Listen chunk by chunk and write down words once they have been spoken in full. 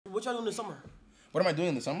What y'all doing this summer? What am I doing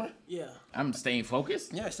in the summer? Yeah. I'm staying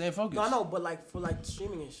focused. Yeah, staying focused. No, I know, but like for like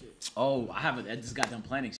streaming and shit. Oh, I just got done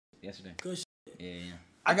planning yesterday. Good shit. Yeah.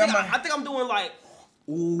 I think I'm doing like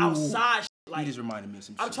outside shit. Like, you just reminded me of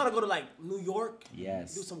some shit. I'm trying to go to like New York.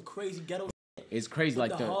 Yes. Do some crazy ghetto shit. It's crazy.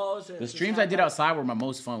 Like the the streams I did outside were my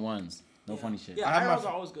most fun ones. No funny shit. Yeah, IRLs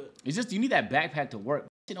are always good. It's just you need that backpack to work.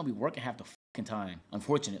 Shit don't be working half the fucking time,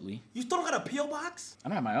 unfortunately. You still don't got a PO box? I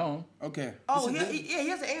don't have my own. Okay. Oh, he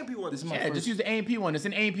has an AMP one. This is my Yeah, first. just use the AMP one. It's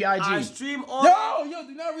an AMP IG. I stream on. Yo,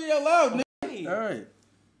 do not read it out loud, nigga. All right.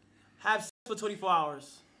 Have sex for 24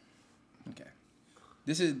 hours. Okay.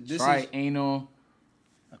 This Try is anal.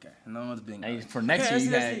 okay. No one's being. Hey, for next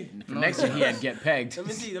year, next year he had get pegged. Let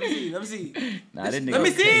me see. Nah, that nigga Let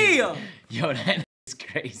me see. Yo, that is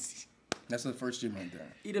crazy. That's the first stream right there.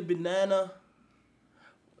 Eat a banana.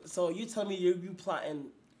 So you tell me you plotting?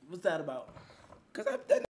 What's that about? Cause I've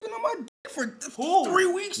been on my dick for Who? 3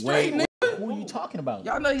 weeks straight, nigga. Who are you talking about?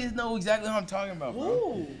 Y'all know exactly what I'm talking about, bro.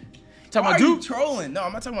 Ooh. Talking Why about are you Duke? trolling? No,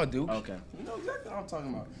 I'm not talking about Duke. Okay. You know exactly what I'm talking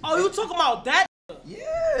about. Oh, you talking about that?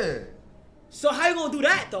 Yeah. So how you gonna do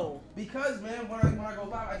that though? Because man, when I go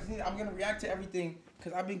live, I'm gonna react to everything.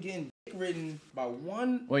 Cause I've been getting dick ridden by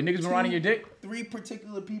one. Wait, niggas been riding your dick? 3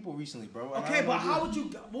 particular people recently, bro. And Okay, but how would you?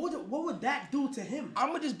 What would that do to him? I'm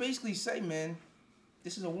gonna just basically say, man,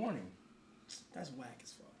 this is a warning. That's whack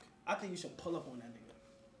as fuck. I think you should pull up on that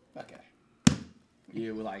nigga. Okay.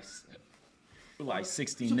 Yeah, we're like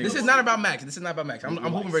 16 niggas. This is not about Max. This is not about Max. I'm Like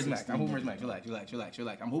hooping versus Max. 16 I'm hooping versus Max.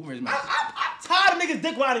 Relax. I'm hooping versus Max. I'm tired of niggas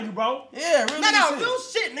dick riding you, bro. Yeah, really. No, real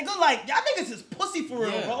shit, nigga. Like, y'all niggas is pussy for real,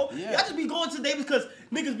 Yeah, bro. yeah. Y'all just be going to Davis because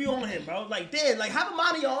niggas be on him, bro. Like, damn, like, have a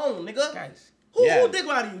mind of your own, nigga. Guys. Who dick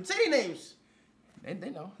riding you? Say their names. They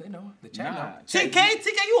know. The chat Nah. know. TK,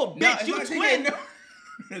 you a bitch. it's You not twin. TK, no.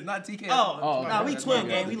 It's not TK. Oh, nah, we That's twin my gang.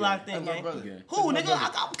 brother, We gang. locked in, That's my gang. brother. Who, That's my nigga?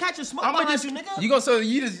 brother. I'm catching smoke I'ma behind just you, nigga. You gonna so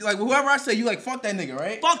you just like whoever I say you like fuck that nigga,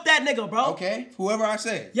 right? Fuck that nigga, bro. Okay, whoever I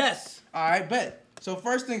say. Yes. All right, bet. So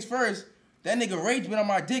first things first, that nigga Rage been on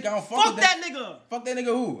my dick. I don't fuck Fuck with that nigga. Fuck that nigga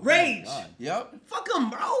who? Rage. Yep. Fuck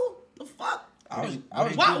him, bro. The fuck? I was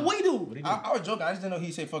What he do? I was joking. I just didn't know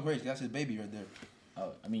he said fuck Rage. That's his baby right there.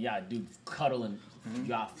 Oh, I mean, y'all do cuddle and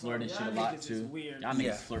y'all flirt and shit a lot niggas is too. weird. Y'all niggas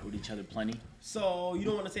Yeah. flirt with each other plenty. So you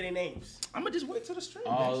don't want to say their names? I'ma just wait till the stream.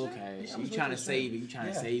 Oh, man. okay. Yeah, So I'ma you wait trying till to the save stream. it? You trying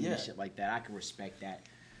to Yeah, save it yeah. and shit like that? I can respect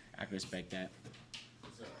that.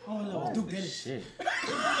 Oh no, Duke did it. Shit.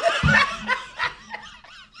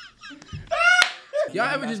 Y'all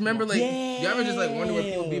ever just remember like y'all ever just like wonder where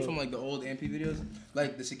people be from like the old MP videos?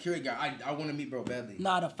 Like the security guy, I want to meet bro badly.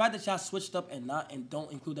 Nah, the fact that y'all switched up and don't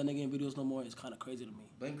include that nigga in videos no more is kind of crazy to me.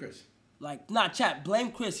 Blame Chris. Like, nah, chat,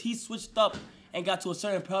 blame Chris. He switched up and got to a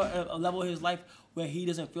certain level of his life where he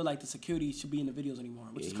doesn't feel like the security should be in the videos anymore,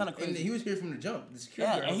 which is kind of And crazy. he was here from the jump. The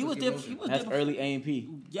security guard And he was there. there. He was That's there. early A&P.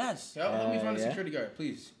 Yes. Help me find the yeah. security guard,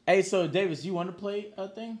 please. Hey, so Davis, you want to play a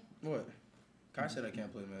thing? What? Kai said I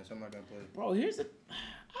can't play, man, so I'm not gonna play. Bro, here's the.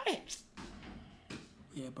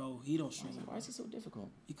 Yeah, bro. He don't stream Why is it so difficult?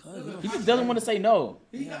 because He just doesn't want to say no.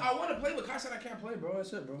 I want to play, but Kai said I can't play, bro.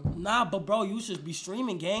 That's it, bro. Nah, but bro, you should be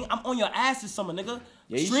streaming, gang. I'm on your ass this summer, nigga.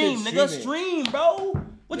 Yeah, you Stream, should nigga. stream it. Stream, bro.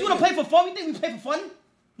 What you wanna play for fun? You think we play for fun?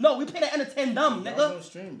 No, we pay to entertain them, Y'all nigga. don't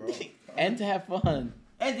stream, bro. And to have fun.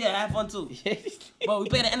 And yeah, have fun too. Bro, we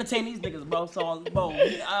pay to entertain these niggas, bro. So, bro,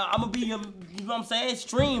 I'm gonna be him. You know what I'm saying?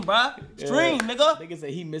 Stream, bro. Stream, nigga. Nigga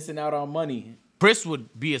say he missing out on money. Chris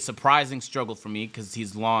would be a surprising struggle for me because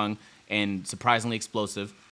he's long and surprisingly explosive.